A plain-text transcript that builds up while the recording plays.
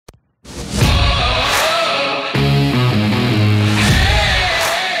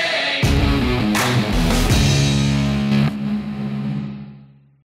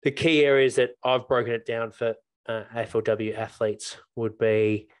The key areas that I've broken it down for AFLW athletes would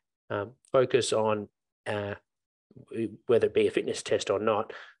be focus on whether it be a fitness test or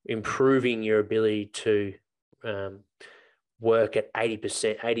not, improving your ability to work at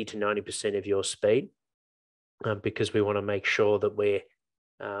 80%, 80 to 90% of your speed, because we want to make sure that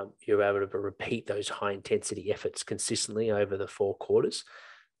you're able to repeat those high intensity efforts consistently over the 4 quarters.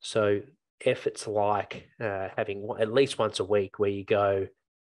 So efforts like having at least once a week where you go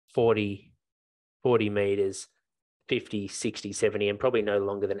 40 meters, 50, 60, 70, and probably no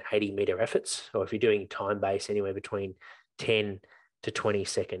longer than 80-meter efforts. Or if you're doing time-based, anywhere between 10 to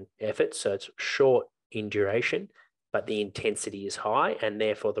 20-second efforts. So it's short in duration, but the intensity is high, and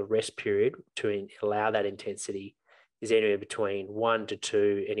therefore the rest period to allow that intensity is anywhere between 1 to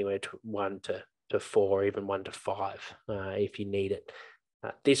 2, anywhere to 1 to 4, even 1 to 5 if you need it.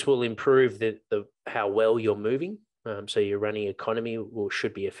 This will improve how well you're moving. So your running economy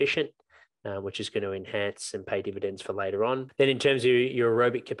should be efficient, which is going to enhance and pay dividends for later on. Then in terms of your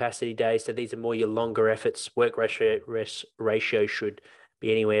aerobic capacity days, so these are more your longer efforts. Work ratio should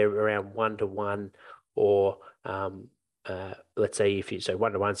be anywhere around 1 to 1, or let's say if you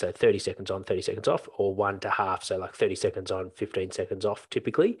 1 to 1, so 30 seconds on, 30 seconds off, or 1 to half, so like 30 seconds on, 15 seconds off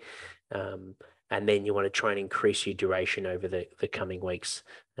typically. And then you want to try and increase your duration over the coming weeks.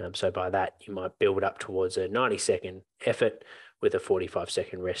 So by that, you might build up towards a 90-second effort with a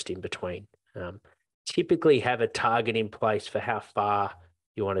 45-second rest in between. Typically have a target in place for how far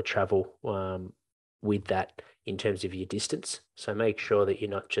you want to travel with that in terms of your distance. So make sure that you're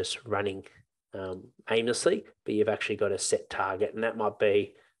not just running aimlessly, but you've actually got a set target. And that might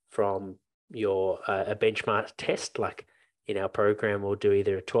be from a benchmark test. Like in our program, we'll do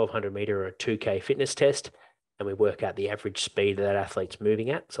either a 1200 meter or a 2K fitness test, and we work out the average speed that athlete's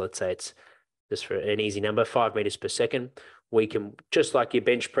moving at. So let's say it's, just for an easy number, 5 meters per second. We can, just like your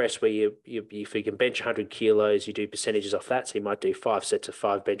bench press, where if you can bench 100 kilos, you do percentages off that. So you might do 5 sets of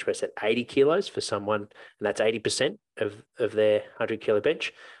 5 bench press at 80 kilos for someone, and that's 80% of their 100 kilo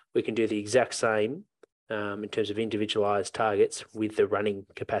bench. We can do the exact same in terms of individualized targets with the running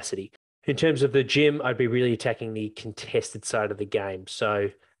capacity. In terms of the gym, I'd be really attacking the contested side of the game. So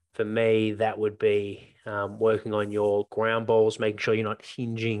for me, that would be working on your ground balls, making sure you're not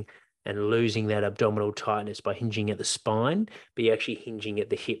hinging and losing that abdominal tightness by hinging at the spine, but you're actually hinging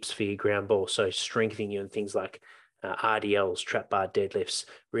at the hips for your ground ball. So strengthening you in things like RDLs, trap bar deadlifts,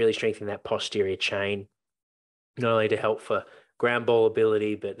 really strengthening that posterior chain, not only to help for ground ball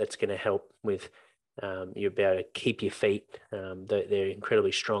ability, but that's going to help with you'll be able to keep your feet. They're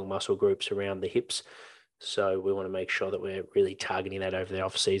incredibly strong muscle groups around the hips. So we want to make sure that we're really targeting that over the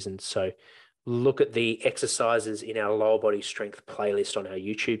off season. So look at the exercises in our lower body strength playlist on our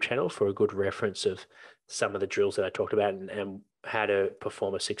YouTube channel for a good reference of some of the drills that I talked about and how to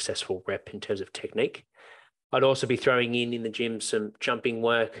perform a successful rep in terms of technique. I'd also be throwing in the gym some jumping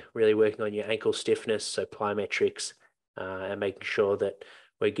work, really working on your ankle stiffness, so plyometrics, and making sure that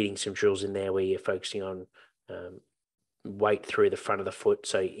we're getting some drills in there where you're focusing on weight through the front of the foot.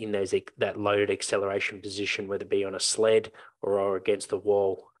 So in that loaded acceleration position, whether it be on a sled or against the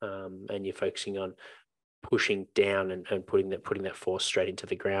wall, and you're focusing on pushing down and putting that force straight into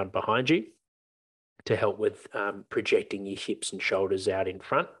the ground behind you to help with projecting your hips and shoulders out in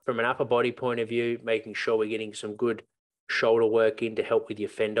front. From an upper body point of view, making sure we're getting some good shoulder work in to help with your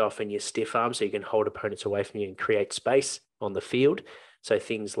fend-off and your stiff arm, so you can hold opponents away from you and create space on the field. So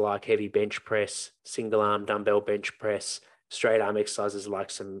things like heavy bench press, single arm dumbbell bench press, straight arm exercises like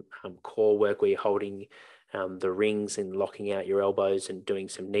some core work where you're holding the rings and locking out your elbows and doing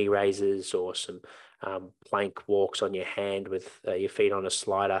some knee raises, or some plank walks on your hand with your feet on a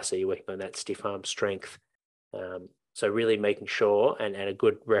slider. So you're working on that stiff arm strength. So really making sure, and a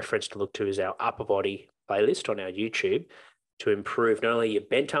good reference to look to is our upper body playlist on our YouTube, to improve not only your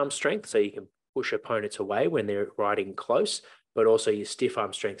bent arm strength, so you can push opponents away when they're riding close, but also your stiff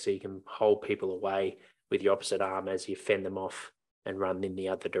arm strength, so you can hold people away with your opposite arm as you fend them off and run in the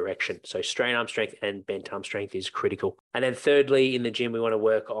other direction. So straight arm strength and bent arm strength is critical. And then thirdly, in the gym, we want to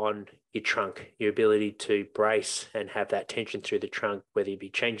work on your trunk, your ability to brace and have that tension through the trunk, whether you be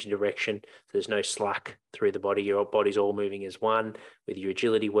changing direction, so there's no slack through the body, your body's all moving as one, with your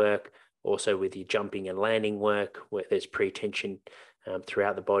agility work, also with your jumping and landing work, where there's pre-tension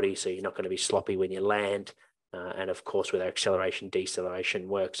throughout the body, so you're not going to be sloppy when you land. And of course, with our acceleration, deceleration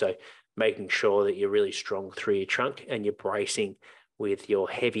work. So making sure that you're really strong through your trunk and you're bracing with your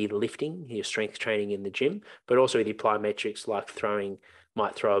heavy lifting, your strength training in the gym, but also with your plyometrics, like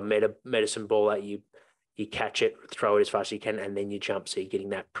might throw a medicine ball at you you catch it, throw it as fast as you can, and then you jump. So you're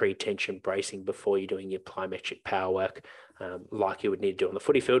getting that pre-tension bracing before you're doing your plyometric power work, like you would need to do on the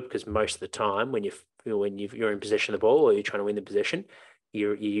footy field, because most of the time when you're in possession of the ball or you're trying to win the possession,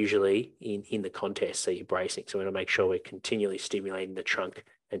 you're usually in the contest, so you're bracing. So we want to make sure we're continually stimulating the trunk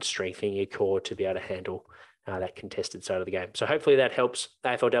and strengthening your core to be able to handle that contested side of the game. So hopefully that helps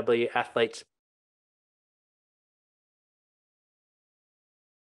AFLW athletes